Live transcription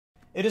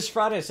It is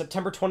Friday,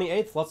 September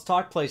 28th. Let's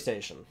talk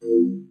PlayStation.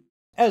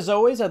 As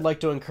always, I'd like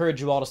to encourage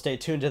you all to stay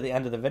tuned to the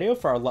end of the video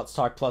for our Let's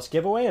Talk Plus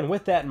giveaway, and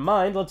with that in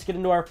mind, let's get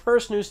into our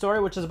first news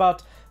story, which is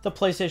about the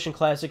PlayStation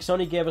Classic.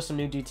 Sony gave us some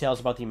new details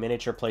about the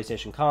miniature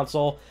PlayStation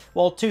console.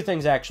 Well, two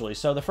things actually.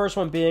 So the first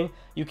one being,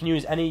 you can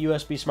use any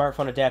USB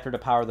smartphone adapter to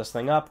power this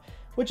thing up,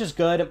 which is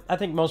good. I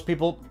think most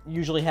people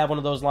usually have one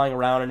of those lying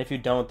around, and if you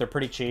don't, they're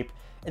pretty cheap.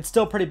 It's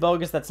still pretty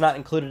bogus that's not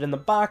included in the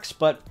box,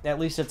 but at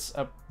least it's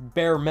a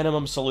bare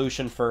minimum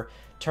solution for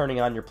turning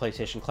on your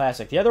PlayStation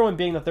Classic. The other one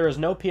being that there is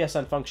no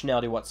PSN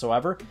functionality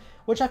whatsoever,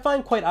 which I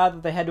find quite odd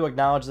that they had to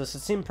acknowledge this.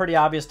 It seemed pretty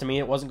obvious to me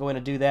it wasn't going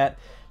to do that.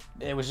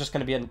 It was just going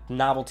to be a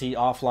novelty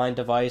offline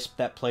device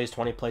that plays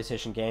 20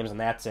 PlayStation games, and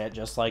that's it,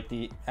 just like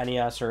the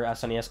NES or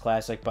SNES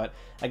Classic, but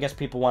I guess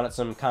people wanted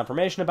some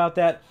confirmation about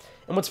that.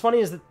 And what's funny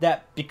is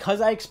that because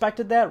I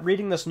expected that,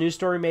 reading this news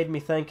story made me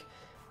think,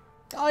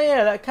 oh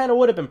yeah, that kind of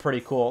would have been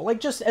pretty cool.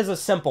 Like, just as a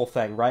simple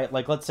thing, right?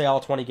 Like, let's say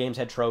all 20 games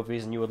had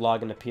trophies and you would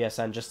log into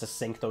PSN just to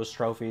sync those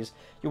trophies.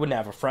 You wouldn't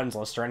have a friends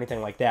list or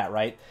anything like that,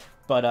 right?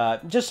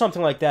 But just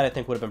something like that I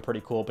think would have been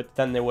pretty cool. But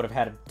then they would have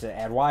had to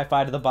add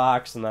Wi-Fi to the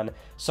box and then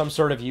some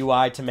sort of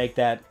UI to make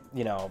that,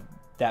 you know,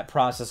 that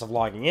process of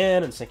logging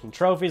in and syncing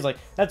trophies. Like,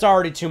 that's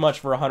already too much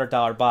for a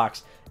 $100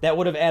 box. That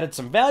would have added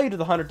some value to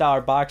the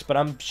 $100 box, but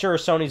I'm sure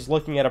Sony's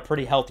looking at a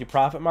pretty healthy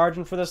profit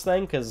margin for this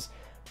thing, because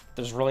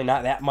there's really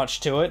not that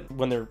much to it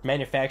when they're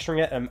manufacturing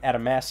it at a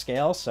mass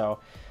scale, so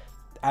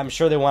I'm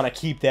sure they want to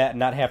keep that and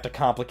not have to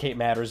complicate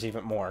matters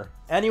even more.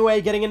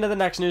 Anyway, getting into the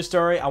next news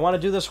story, I want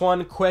to do this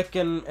one quick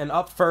and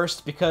up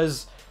first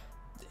because,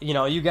 you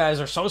know, you guys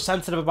are so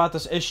sensitive about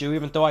this issue,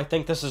 even though I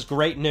think this is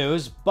great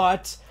news,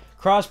 but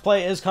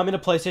crossplay is coming to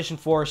PlayStation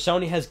 4.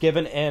 Sony has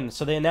given in.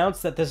 So they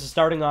announced that this is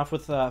starting off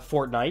with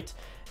Fortnite,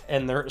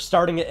 and they're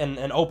starting it in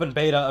an open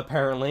beta,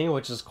 apparently,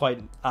 which is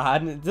quite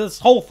odd. This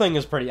whole thing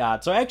is pretty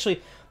odd. So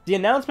actually, the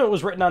announcement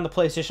was written on the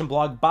PlayStation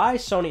blog by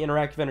Sony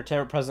Interactive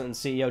Entertainment President and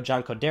CEO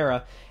John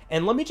Kodera,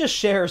 and let me just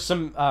share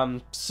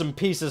some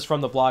pieces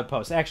from the blog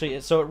post.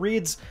 Actually, so it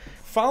reads,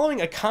 following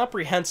a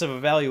comprehensive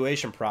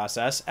evaluation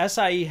process,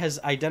 SIE has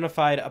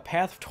identified a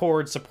path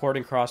towards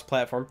supporting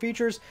cross-platform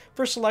features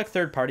for select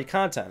third-party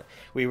content.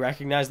 We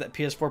recognize that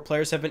PS4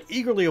 players have been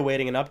eagerly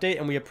awaiting an update,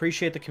 and we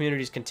appreciate the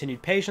community's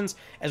continued patience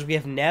as we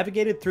have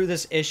navigated through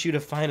this issue to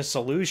find a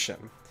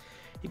solution.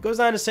 He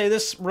goes on to say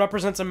this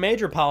represents a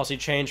major policy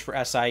change for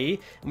SIE,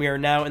 and we are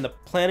now in the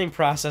planning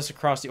process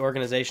across the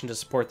organization to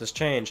support this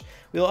change.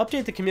 We will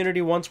update the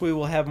community once we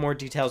will have more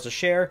details to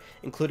share,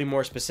 including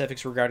more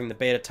specifics regarding the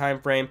beta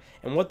timeframe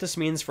and what this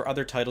means for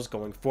other titles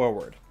going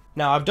forward.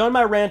 Now, I've done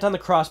my rant on the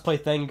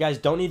crossplay thing. You guys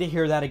don't need to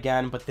hear that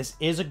again, but this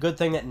is a good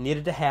thing that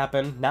needed to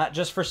happen, not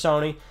just for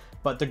Sony,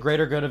 but the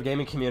greater good of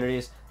gaming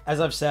communities. As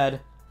I've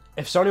said,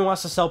 if Sony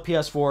wants to sell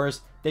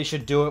PS4s, they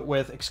should do it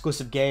with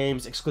exclusive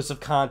games,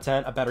 exclusive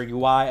content, a better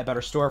UI, a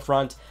better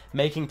storefront,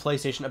 making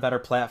PlayStation a better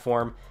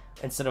platform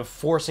instead of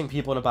forcing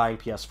people into buying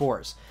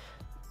PS4s.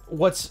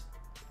 What's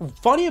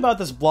funny about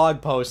this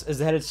blog post is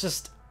that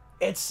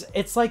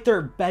it's like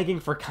they're begging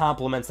for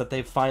compliments that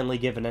they've finally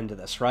given into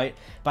this, right?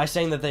 By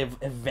saying that they've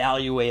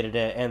evaluated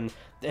it and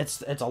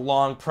it's a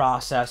long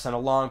process and a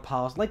long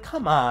policy. Like,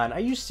 come on, are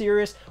you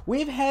serious?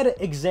 We've had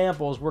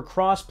examples where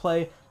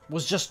crossplay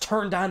was just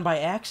turned on by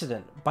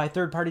accident by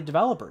third-party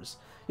developers.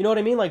 You know what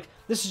I mean? Like,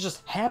 this has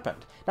just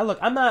happened. Now, look,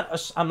 I'm not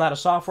a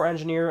software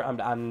engineer.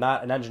 I'm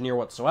not an engineer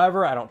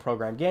whatsoever. I don't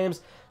program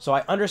games. So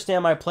I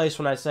understand my place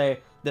when I say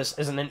this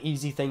isn't an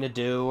easy thing to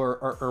do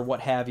or what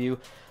have you.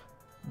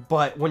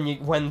 But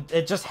when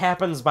it just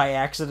happens by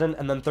accident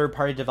and then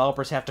third-party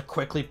developers have to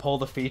quickly pull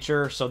the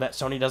feature so that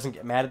Sony doesn't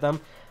get mad at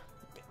them,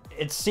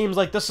 it seems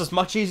like this is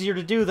much easier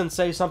to do than,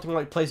 say, something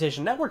like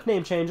PlayStation Network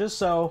name changes,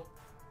 so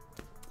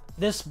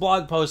this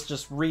blog post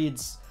just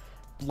reads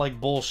like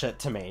bullshit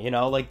to me, you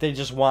know? Like, they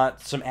just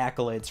want some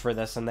accolades for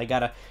this, and they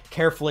gotta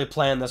carefully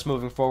plan this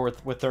moving forward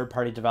with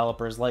third-party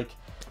developers. Like,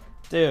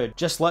 dude,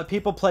 just let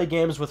people play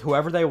games with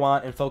whoever they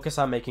want and focus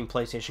on making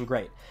PlayStation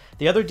great.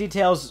 The other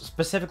details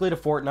specifically to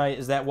Fortnite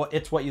is that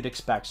it's what you'd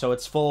expect. So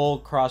it's full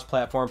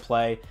cross-platform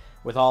play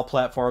with all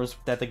platforms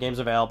that the game's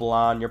available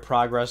on, your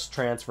progress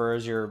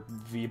transfers, your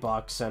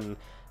V-Bucks and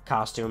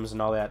costumes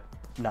and all that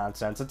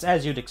nonsense. It's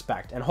as you'd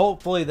expect. And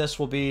hopefully this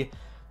will be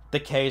the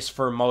case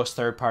for most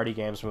third-party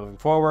games moving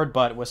forward,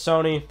 but with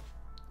Sony,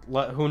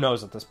 who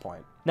knows at this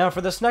point. Now,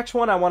 for this next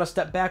one, I want to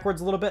step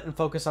backwards a little bit and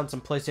focus on some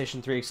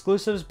PlayStation 3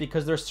 exclusives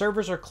because their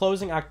servers are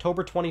closing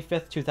October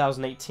 25th,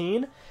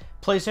 2018.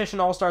 PlayStation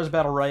All-Stars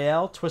Battle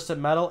Royale, Twisted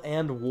Metal,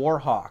 and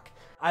Warhawk.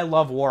 I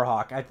love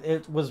Warhawk.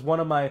 It was one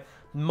of my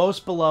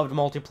most beloved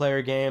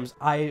multiplayer games.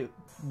 I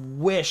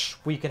wish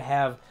we could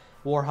have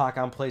Warhawk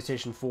on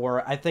PlayStation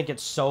 4. I think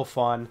it's so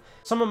fun.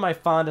 Some of my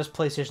fondest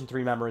PlayStation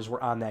 3 memories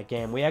were on that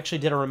game. We actually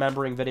did a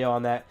remembering video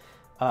on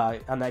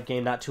that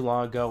game not too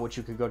long ago, which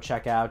you could go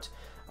check out.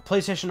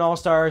 PlayStation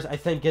All-Stars, I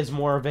think, is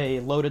more of a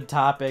loaded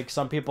topic.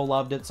 Some people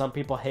loved it, some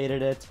people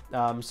hated it.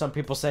 Some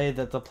people say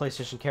that the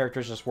PlayStation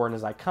characters just weren't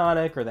as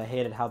iconic, or they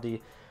hated how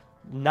the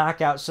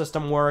knockout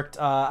system worked.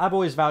 I've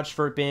always vouched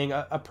for it being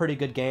a pretty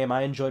good game.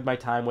 I enjoyed my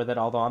time with it,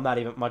 although I'm not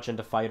even much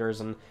into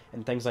fighters and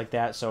things like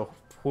that, so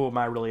who am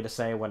I really to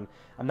say when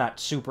I'm not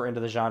super into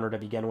the genre to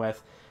begin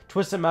with.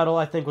 Twisted Metal,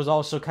 I think, was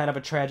also kind of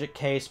a tragic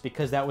case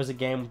because that was a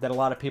game that a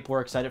lot of people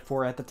were excited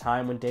for at the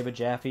time when David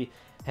Jaffe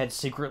had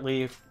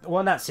secretly,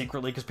 well, not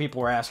secretly, because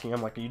people were asking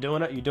him, like, are you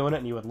doing it? Are you doing it?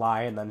 And he would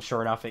lie, and then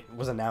sure enough, it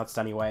was announced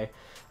anyway.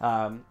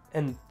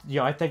 And, you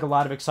know, I think a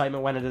lot of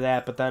excitement went into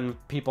that, but then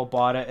people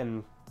bought it,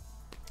 and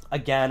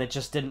again, it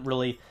just didn't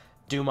really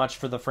do much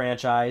for the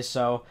franchise,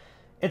 so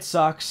it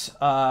sucks.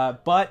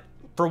 But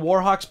for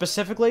Warhawk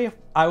specifically,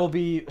 I will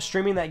be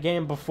streaming that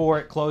game before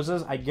it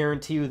closes. I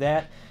guarantee you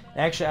that.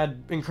 Actually,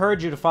 I'd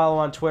encourage you to follow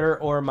on Twitter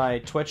or my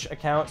Twitch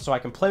account so I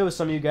can play with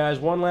some of you guys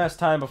one last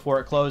time before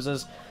it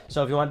closes.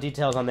 So if you want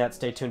details on that,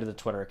 stay tuned to the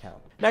Twitter account.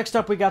 Next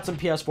up, we got some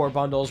PS4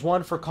 bundles,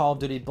 one for Call of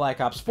Duty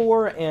Black Ops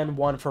 4 and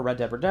one for Red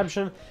Dead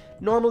Redemption.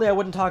 Normally, I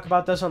wouldn't talk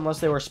about this unless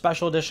they were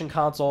special edition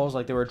consoles,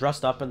 like they were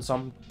dressed up in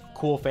some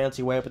cool,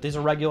 fancy way, but these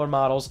are regular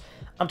models.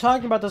 I'm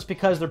talking about this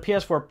because they're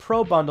PS4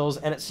 Pro bundles,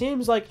 and it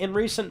seems like in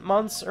recent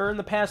months, or in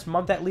the past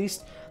month at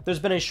least, there's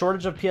been a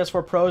shortage of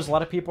PS4 Pros. A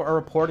lot of people are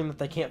reporting that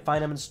they can't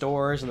find them in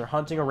stores, and they're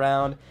hunting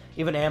around.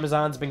 Even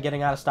Amazon's been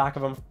getting out of stock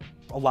of them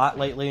a lot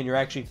lately, and you're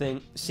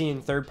actually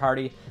seeing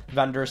third-party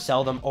vendors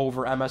sell them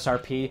over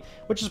MSRP,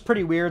 which is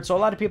pretty weird. So a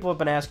lot of people have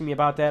been asking me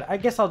about that. I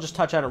guess I'll just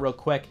touch on it real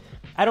quick.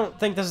 I don't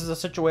think this is a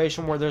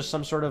situation where there's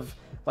some sort of,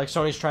 like,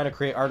 Sony's trying to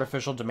create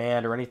artificial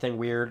demand or anything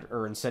weird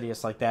or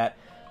insidious like that.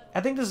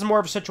 I think this is more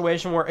of a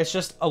situation where it's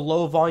just a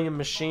low-volume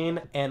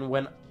machine, and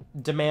when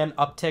demand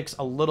upticks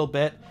a little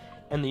bit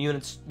and the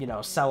units, you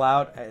know, sell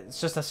out,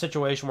 it's just a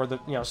situation where,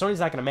 Sony's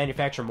not going to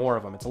manufacture more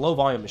of them. It's a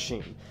low-volume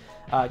machine.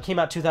 It came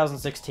out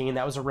 2016.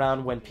 That was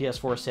around when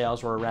PS4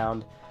 sales were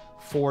around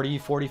 40,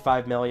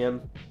 45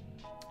 million.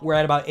 We're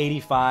at about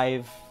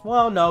 85,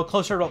 well, no,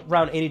 closer to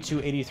around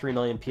 82, 83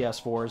 million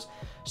PS4s.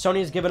 Sony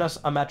has given us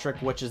a metric,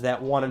 which is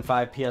that 1 in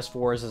 5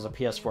 PS4s is a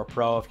PS4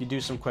 Pro. If you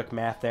do some quick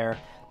math there,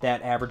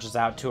 that averages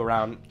out to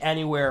around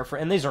anywhere for,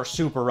 and these are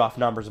super rough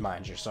numbers,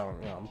 mind you, so,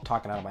 I'm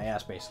talking out of my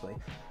ass, basically.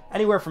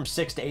 Anywhere from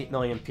 6 to 8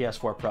 million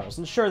PS4 Pros.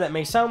 And sure, that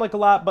may sound like a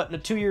lot, but in a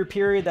 2-year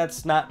period,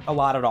 that's not a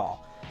lot at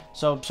all.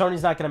 So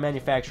Sony's not going to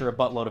manufacture a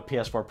buttload of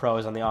PS4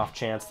 Pros on the off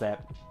chance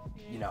that,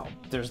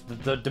 there's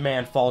the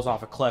demand falls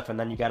off a cliff, and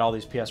then you got all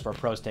these PS4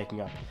 Pros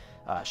taking up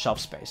shelf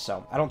space.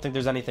 So I don't think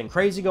there's anything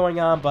crazy going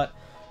on, but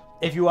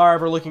if you are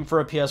ever looking for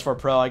a PS4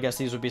 Pro, I guess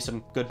these would be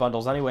some good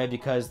bundles anyway,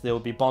 because they will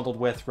be bundled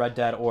with Red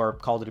Dead or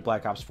Call of Duty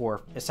Black Ops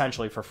 4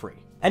 essentially for free.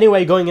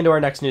 Anyway, going into our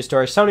next news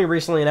story, Sony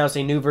recently announced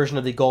a new version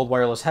of the gold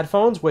wireless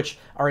headphones, which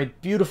are a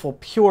beautiful,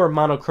 pure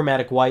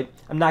monochromatic white.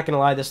 I'm not going to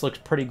lie, this looks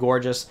pretty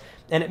gorgeous.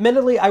 And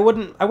admittedly, I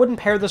wouldn't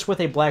pair this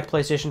with a black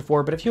PlayStation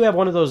 4, but if you have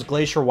one of those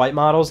Glacier white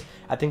models,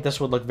 I think this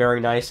would look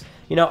very nice.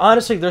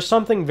 Honestly, there's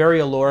something very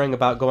alluring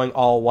about going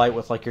all white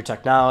with, like, your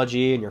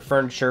technology and your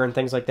furniture and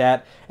things like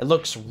that. It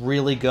looks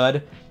really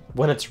good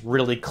when it's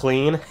really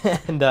clean,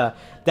 and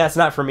that's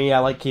not for me. I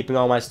like keeping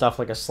all my stuff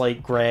like a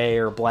slate gray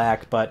or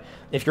black, but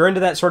if you're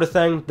into that sort of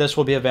thing, this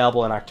will be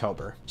available in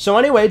October. So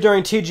anyway,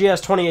 during TGS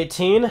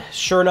 2018,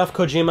 sure enough,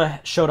 Kojima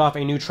showed off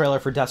a new trailer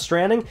for Death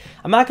Stranding.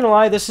 I'm not gonna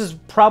lie, this is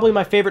probably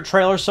my favorite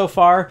trailer so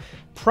far,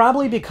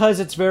 probably because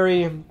it's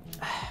very,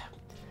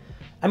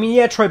 I mean,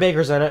 yeah, Troy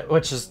Baker's in it,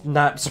 which is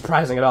not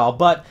surprising at all,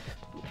 but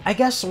I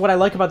guess what I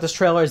like about this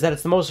trailer is that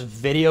it's the most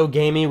video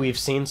gamey we've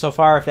seen so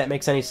far, if that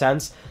makes any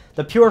sense.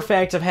 The pure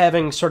fact of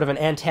having sort of an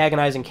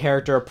antagonizing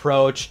character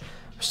approach,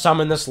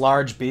 summon this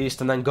large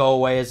beast, and then go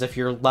away as if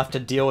you're left to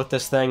deal with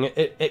this thing,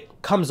 it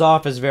comes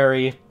off as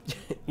very,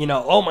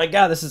 oh my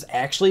god, this is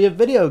actually a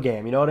video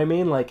game, you know what I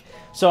mean? Like,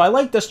 so I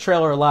like this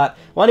trailer a lot.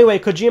 Well, anyway,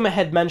 Kojima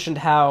had mentioned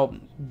how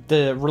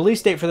the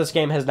release date for this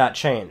game has not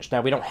changed.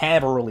 Now, we don't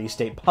have a release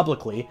date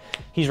publicly.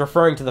 He's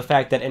referring to the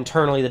fact that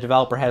internally the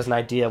developer has an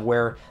idea of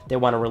where they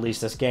want to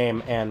release this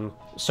game, and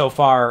so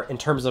far, in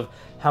terms of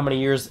how many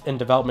years in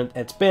development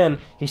it's been,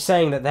 he's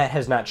saying that that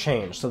has not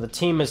changed. So the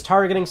team is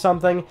targeting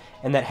something,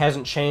 and that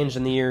hasn't changed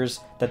in the years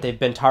that they've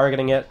been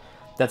targeting it.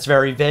 That's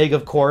very vague,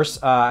 of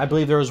course. I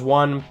believe there was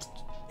one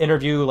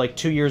interview like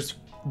 2 years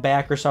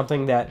back or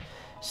something that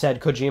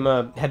said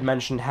Kojima had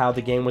mentioned how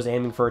the game was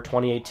aiming for a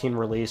 2018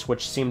 release,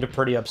 which seemed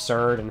pretty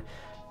absurd, and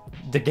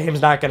the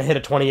game's not going to hit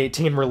a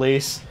 2018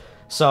 release.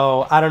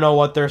 So I don't know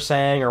what they're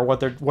saying or what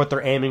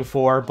they're aiming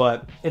for,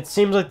 but it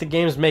seems like the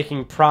game's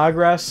making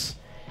progress.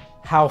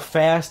 How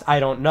fast, I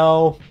don't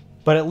know,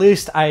 but at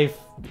least I've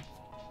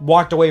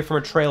walked away from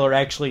a trailer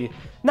actually,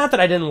 not that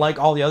I didn't like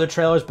all the other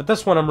trailers, but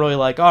this one I'm really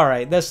like,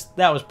 alright,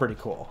 that was pretty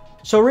cool.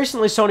 So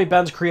recently, Sony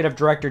Ben's creative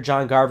director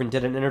John Garvin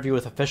did an interview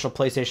with Official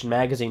PlayStation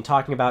Magazine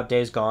talking about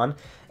Days Gone,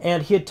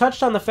 and he had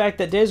touched on the fact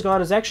that Days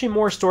Gone is actually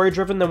more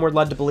story-driven than we're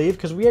led to believe,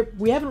 because we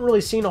haven't really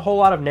seen a whole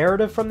lot of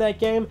narrative from that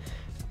game.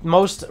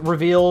 Most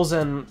reveals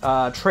and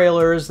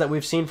trailers that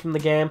we've seen from the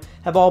game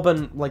have all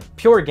been like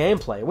pure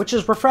gameplay, which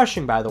is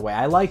refreshing, by the way.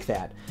 I like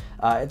that.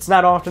 It's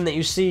not often that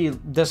you see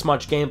this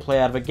much gameplay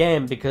out of a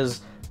game,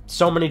 because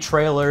so many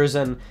trailers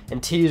and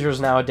teasers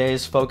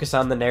nowadays focus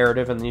on the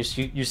narrative, and you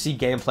see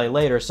gameplay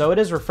later, so it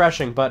is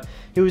refreshing. But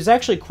he was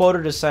actually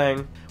quoted as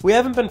saying, "We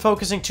haven't been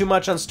focusing too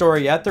much on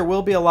story yet. There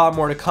will be a lot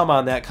more to come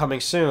on that coming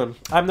soon.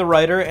 I'm the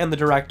writer and the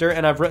director,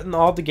 and I've written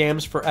all the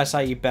games for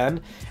SIE Ben,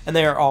 and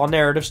they are all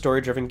narrative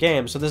story-driven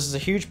games, so this is a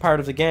huge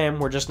part of the game.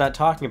 We're just not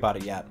talking about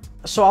it yet."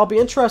 So I'll be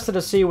interested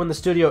to see when the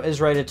studio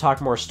is ready to talk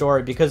more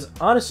story, because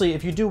honestly,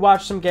 if you do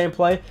watch some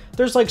gameplay,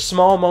 there's like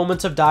small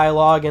moments of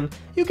dialogue, and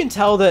you can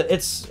tell that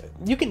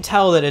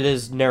it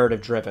is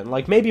narrative driven,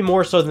 like maybe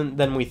more so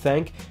than we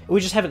think. We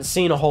just haven't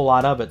seen a whole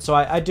lot of it, so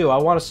I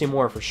want to see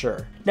more for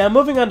sure. Now,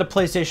 moving on to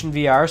PlayStation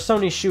VR,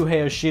 Sony's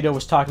Shuhei Yoshida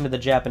was talking to the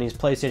Japanese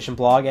PlayStation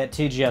blog at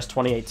TGS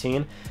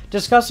 2018,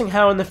 discussing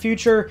how in the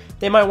future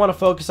they might want to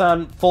focus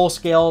on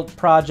full-scale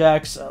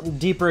projects,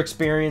 deeper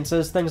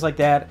experiences, things like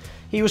that.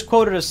 He was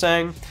quoted as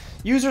saying,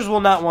 "Users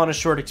will not want a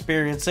short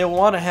experience, they will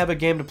want to have a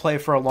game to play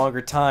for a longer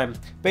time.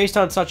 Based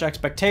on such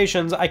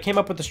expectations, I came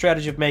up with the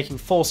strategy of making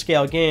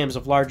full-scale games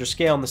of larger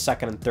scale in the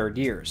second and third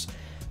years."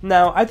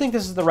 Now, I think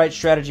this is the right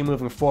strategy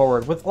moving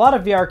forward. With a lot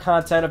of VR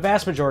content, a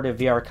vast majority of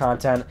VR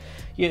content,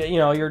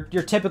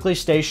 you're typically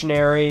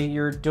stationary,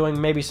 you're doing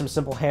maybe some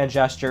simple hand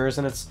gestures,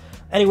 and it's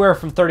anywhere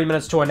from 30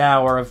 minutes to an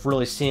hour of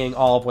really seeing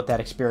all of what that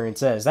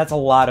experience is. That's a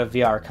lot of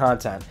VR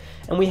content.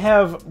 And we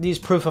have these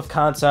proof of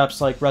concepts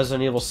like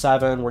Resident Evil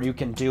 7, where you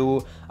can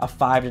do a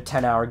 5 to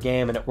 10 hour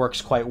game and it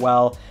works quite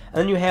well.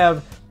 And then you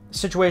have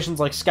situations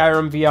like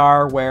Skyrim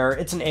VR, where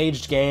it's an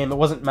aged game, it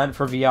wasn't meant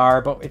for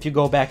VR, but if you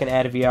go back and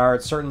add a VR,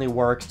 it certainly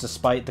works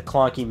despite the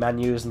clunky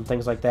menus and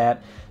things like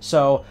that.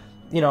 So,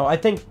 I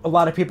think a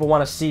lot of people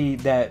want to see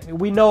that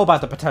we know about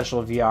the potential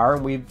of VR,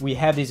 and we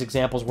have these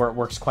examples where it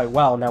works quite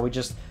well. Now we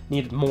just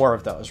need more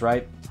of those,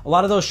 right? A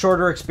lot of those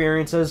shorter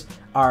experiences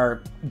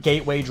are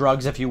gateway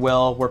drugs, if you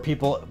will, where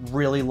people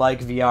really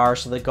like VR,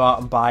 so they go out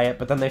and buy it,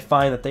 but then they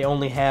find that they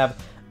only have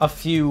a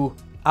few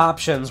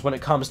options when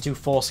it comes to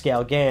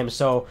full-scale games.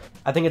 So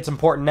I think it's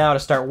important now to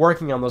start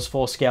working on those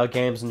full-scale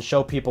games and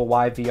show people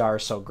why VR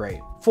is so great.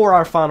 For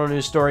our final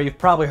news story, you've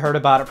probably heard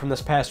about it from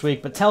this past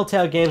week, but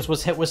Telltale Games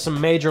was hit with some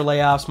major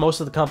layoffs. Most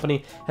of the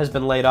company has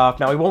been laid off.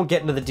 Now, we won't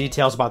get into the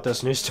details about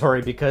this news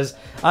story because,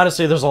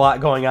 honestly, there's a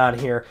lot going on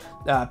here.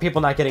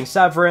 People not getting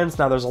severance,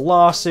 now there's a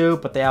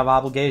lawsuit, but they have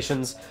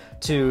obligations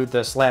to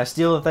this last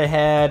deal that they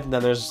had, and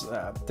then there's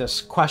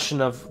this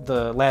question of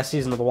the last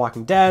season of The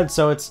Walking Dead,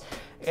 so it's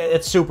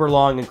super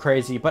long and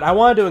crazy. But I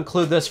wanted to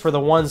include this for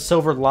the one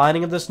silver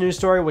lining of this news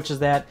story, which is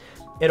that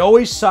it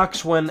always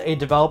sucks when a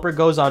developer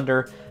goes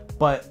under,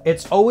 but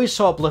it's always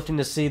so uplifting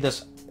to see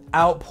this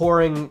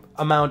outpouring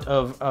amount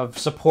of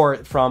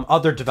support from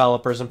other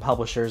developers and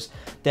publishers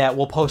that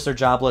will post their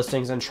job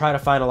listings and try to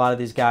find a lot of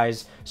these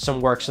guys some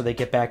work so they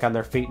get back on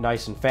their feet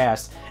nice and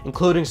fast,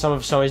 including some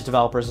of Sony's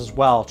developers as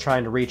well,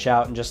 trying to reach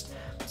out and just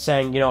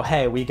saying,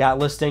 hey, we got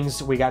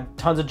listings, we got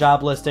tons of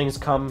job listings,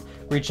 come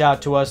reach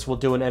out to us, we'll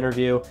do an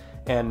interview.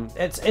 And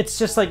it's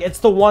just like, it's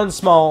the one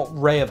small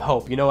ray of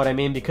hope, you know what I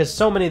mean? Because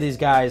so many of these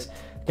guys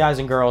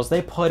and girls,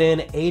 they put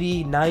in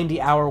 80,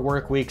 90-hour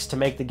work weeks to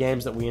make the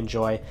games that we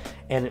enjoy,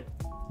 and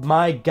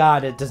my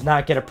God, it does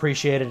not get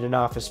appreciated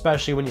enough,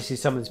 especially when you see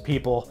some of these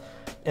people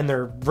and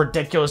their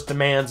ridiculous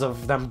demands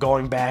of them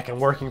going back and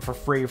working for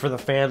free for the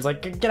fans.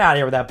 Like, get out of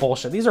here with that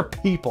bullshit. These are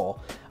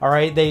people, all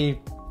right? They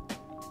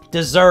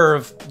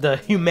deserve the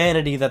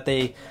humanity that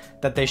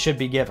they should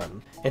be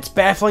given. It's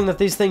baffling that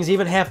these things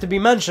even have to be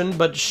mentioned,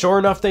 but sure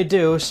enough they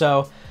do.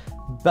 So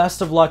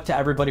best of luck to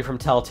everybody from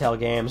Telltale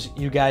Games.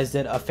 You guys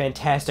did a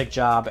fantastic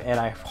job, and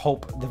I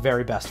hope the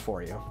very best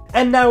for you.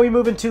 And now we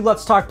move into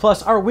Let's Talk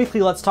Plus, our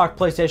weekly Let's Talk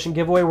PlayStation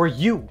giveaway, where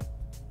you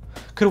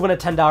could win a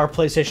 $10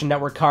 PlayStation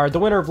Network card. The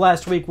winner of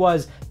last week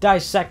was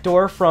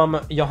Dissector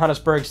from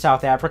Johannesburg,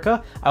 South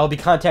Africa. I will be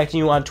contacting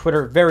you on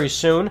Twitter very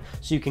soon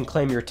so you can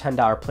claim your $10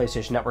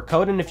 PlayStation Network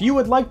code. And if you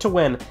would like to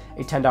win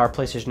a $10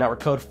 PlayStation Network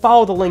code,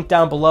 follow the link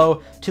down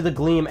below to the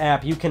Gleam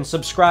app. You can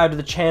subscribe to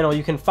the channel.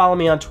 You can follow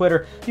me on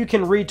Twitter. You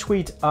can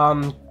retweet,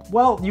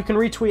 you can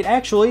retweet,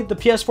 actually, the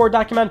PS4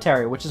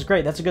 documentary, which is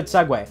great. That's a good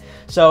segue.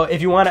 So if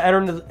you want to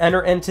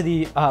enter into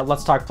the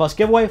Let's Talk Plus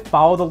giveaway,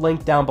 follow the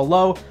link down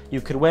below.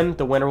 You could win.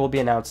 The winner will be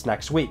announced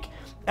next week.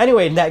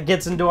 Anyway, that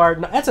gets into our...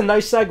 That's a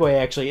nice segue,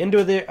 actually,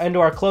 into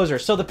our closer.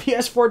 So the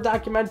PS4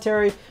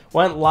 documentary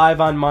went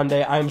live on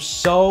Monday. I'm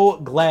so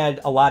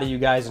glad a lot of you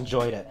guys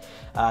enjoyed it.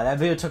 That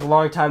video took a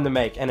long time to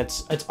make, and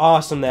it's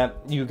awesome that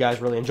you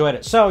guys really enjoyed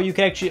it. So you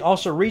can actually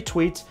also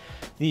retweet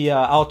the...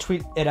 I'll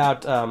tweet it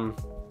out...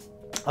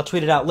 I'll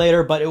tweet it out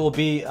later, but it will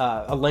be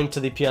a link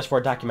to the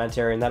PS4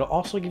 documentary, and that'll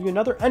also give you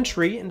another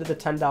entry into the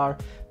 $10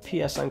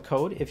 PSN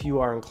code if you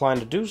are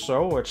inclined to do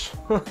so, which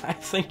I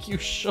think you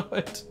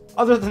should.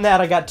 Other than that,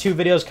 I got 2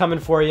 videos coming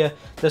for you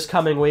this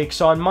coming week.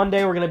 So on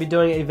Monday, we're going to be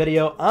doing a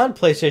video on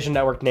PlayStation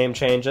Network name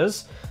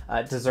changes.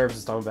 It deserves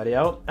its own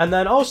video. And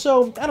then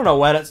also, I don't know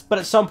when, but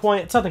at some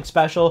point, it's something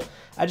special.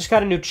 I just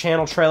got a new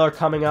channel trailer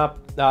coming up,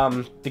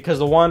 because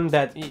the one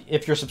that,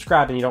 if you're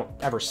subscribed and you don't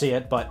ever see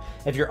it, but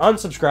if you're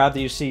unsubscribed,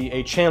 you see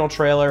a channel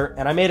trailer,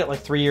 and I made it like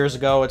 3 years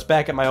ago. It's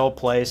back at my old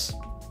place.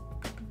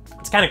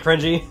 It's kind of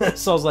cringy,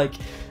 so I was like,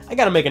 I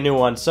gotta make a new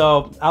one.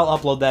 So I'll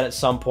upload that at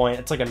some point.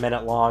 It's like a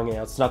minute long, you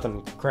know, it's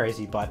nothing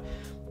crazy, but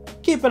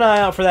keep an eye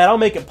out for that. I'll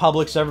make it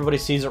public so everybody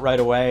sees it right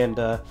away, and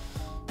you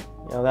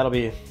know, that'll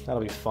be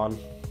fun.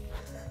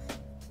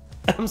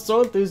 I'm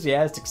so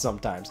enthusiastic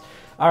sometimes.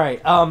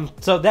 Alright,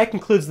 so that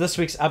concludes this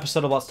week's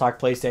episode of Let's Talk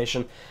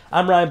PlayStation.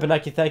 I'm Ryan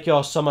Benecki. Thank you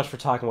all so much for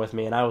talking with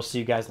me, and I will see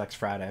you guys next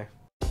Friday.